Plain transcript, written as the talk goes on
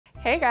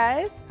Hey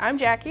guys, I'm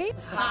Jackie.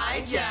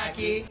 Hi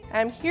Jackie.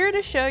 I'm here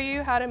to show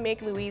you how to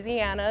make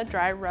Louisiana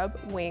dry-rub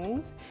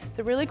wings. It's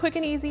a really quick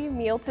and easy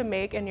meal to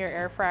make in your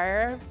air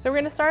fryer. So we're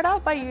gonna start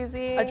out by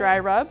using a dry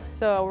rub.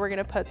 So we're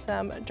gonna put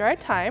some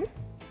dried thyme,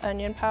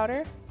 onion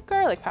powder,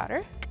 garlic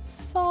powder,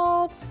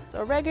 salt,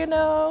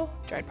 oregano,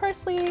 dried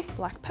parsley,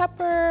 black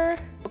pepper,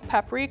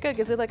 paprika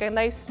gives it like a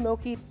nice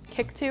smoky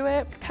kick to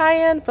it,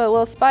 cayenne for a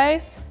little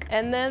spice,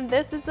 and then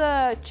this is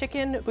a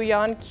chicken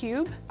bouillon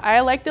cube.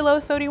 I like the low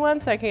sodium one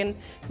so I can,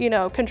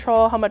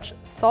 control how much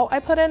salt I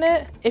put in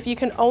it. If you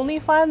can only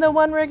find the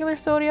one regular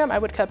sodium, I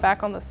would cut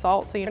back on the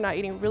salt so you're not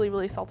eating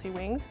really salty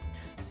wings.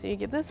 So you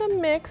give this a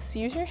mix,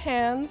 use your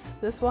hands.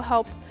 This will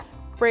help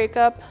break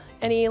up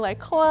any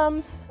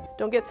clumps.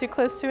 Don't get too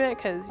close to it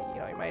because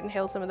you might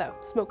inhale some of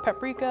that smoked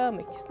paprika,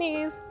 make you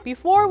sneeze.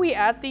 Before we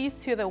add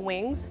these to the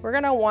wings, we're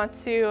gonna want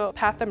to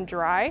pat them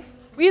dry.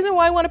 Reason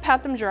why I want to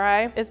pat them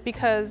dry is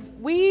because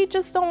we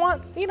just don't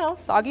want,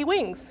 soggy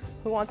wings.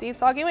 Who wants to eat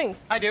soggy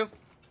wings? I do.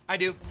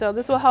 So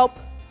this will help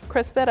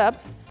crisp it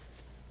up.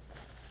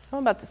 I'm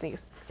about to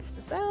sneeze.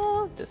 This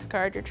out,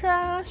 discard your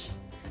trash,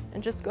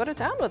 and just go to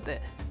town with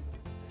it.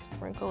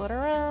 Sprinkle it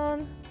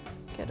around,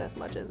 get as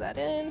much as that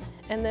in,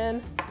 and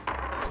then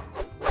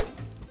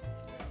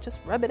just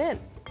rub it in.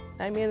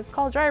 I mean, it's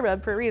called dry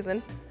rub for a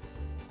reason.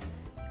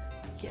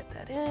 Get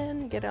that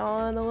in, get it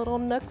on the little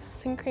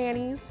nooks and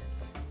crannies,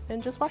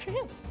 and just wash your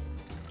hands.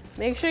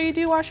 Make sure you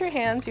do wash your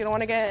hands. You don't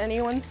want to get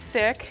anyone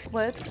sick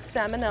with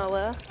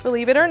salmonella.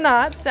 Believe it or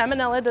not,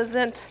 salmonella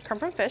doesn't come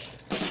from fish.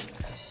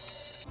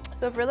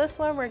 So for this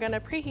one, we're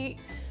gonna preheat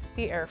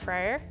the air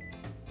fryer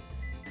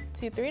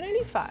to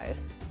 395.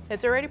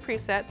 It's already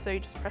preset, so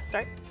you just press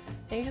start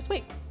and you just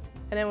wait.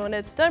 And then when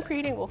it's done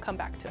preheating, we'll come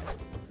back to it.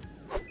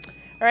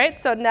 All right,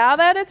 so now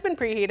that it's been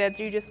preheated,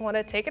 you just want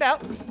to take it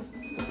out.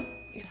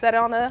 You set it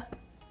on a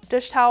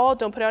dish towel.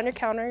 Don't put it on your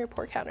counter, your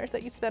poor counters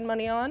that you spend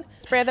money on.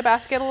 Spray the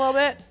basket a little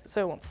bit so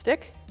it won't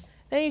stick.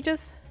 Then you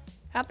just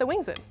add the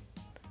wings in.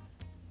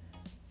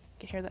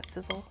 You can hear that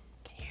sizzle.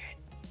 Can you hear it?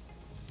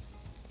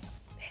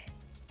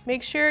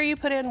 Make sure you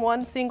put in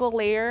one single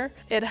layer.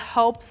 It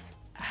helps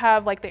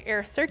have the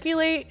air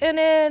circulate in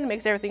it,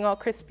 makes everything all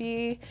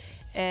crispy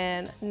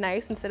and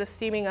nice instead of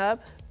steaming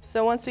up.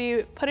 So once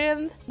we put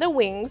in the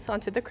wings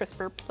onto the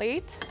crisper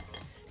plate,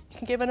 you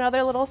can give it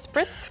another little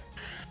spritz.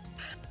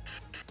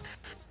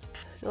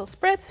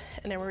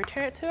 And then we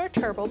return it to our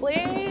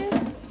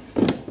TurboBlaze.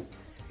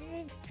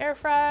 Air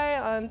fry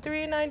on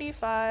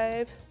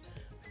 395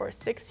 for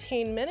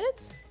 16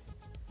 minutes.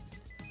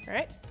 All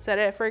right, set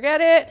it,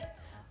 forget it.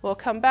 We'll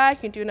come back,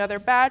 you can do another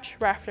batch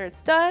right after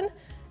it's done.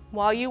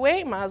 While you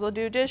wait, might as well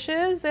do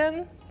dishes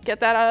and get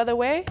that out of the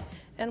way,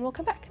 and we'll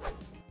come back.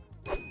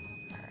 All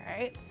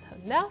right.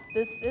 Now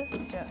this is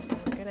done.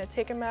 We're gonna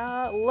take them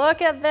out.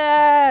 Look at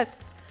this.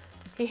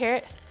 You hear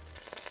it?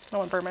 I don't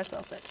want to burn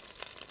myself, but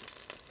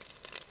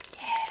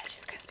yeah,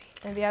 she's crispy.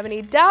 And if you have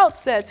any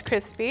doubts that it's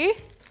crispy,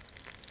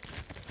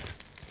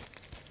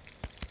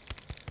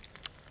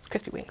 it's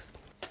crispy wings.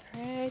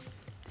 All right,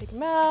 take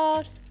them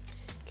out.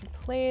 You can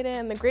plate it.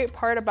 And the great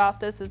part about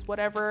this is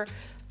whatever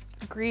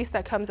grease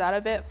that comes out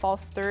of it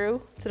falls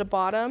through to the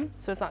bottom,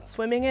 so it's not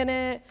swimming in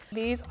it.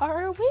 These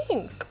are our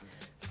wings.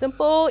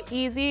 Simple,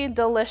 easy,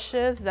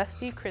 delicious,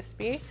 zesty,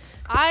 crispy.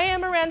 I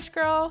am a ranch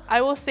girl.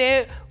 I will say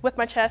it with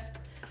my chest.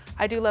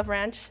 I do love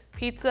ranch.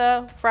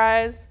 Pizza,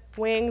 fries,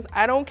 wings,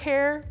 I don't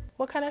care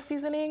what kind of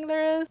seasoning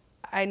there is.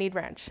 I need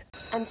ranch.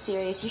 I'm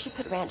serious, you should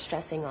put ranch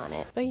dressing on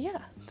it. But yeah,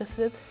 this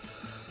is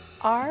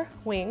our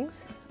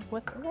wings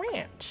with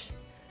ranch.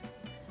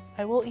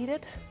 I will eat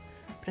it,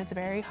 but it's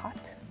very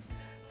hot.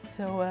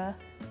 So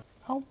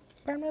I'll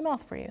burn my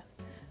mouth for you.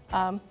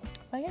 But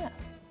yeah,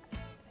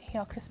 see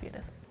how crispy it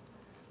is.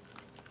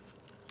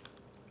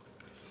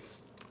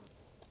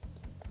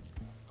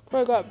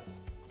 Very good.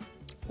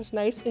 It's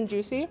nice and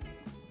juicy.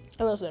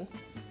 And listen,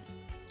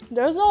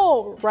 there's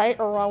no right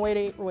or wrong way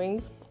to eat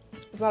wings.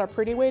 It's not a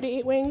pretty way to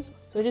eat wings,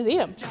 so just eat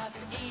them.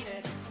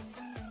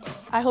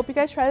 I hope you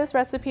guys try this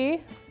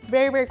recipe.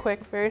 Very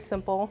quick, very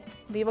simple.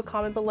 Leave a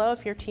comment below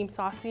if you're team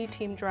saucy,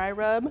 team dry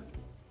rub.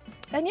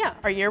 And yeah,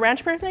 are you a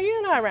ranch person or are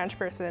you not a ranch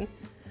person?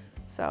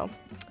 So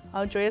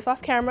I'll enjoy this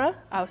off camera.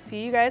 I'll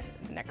see you guys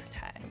next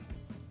time.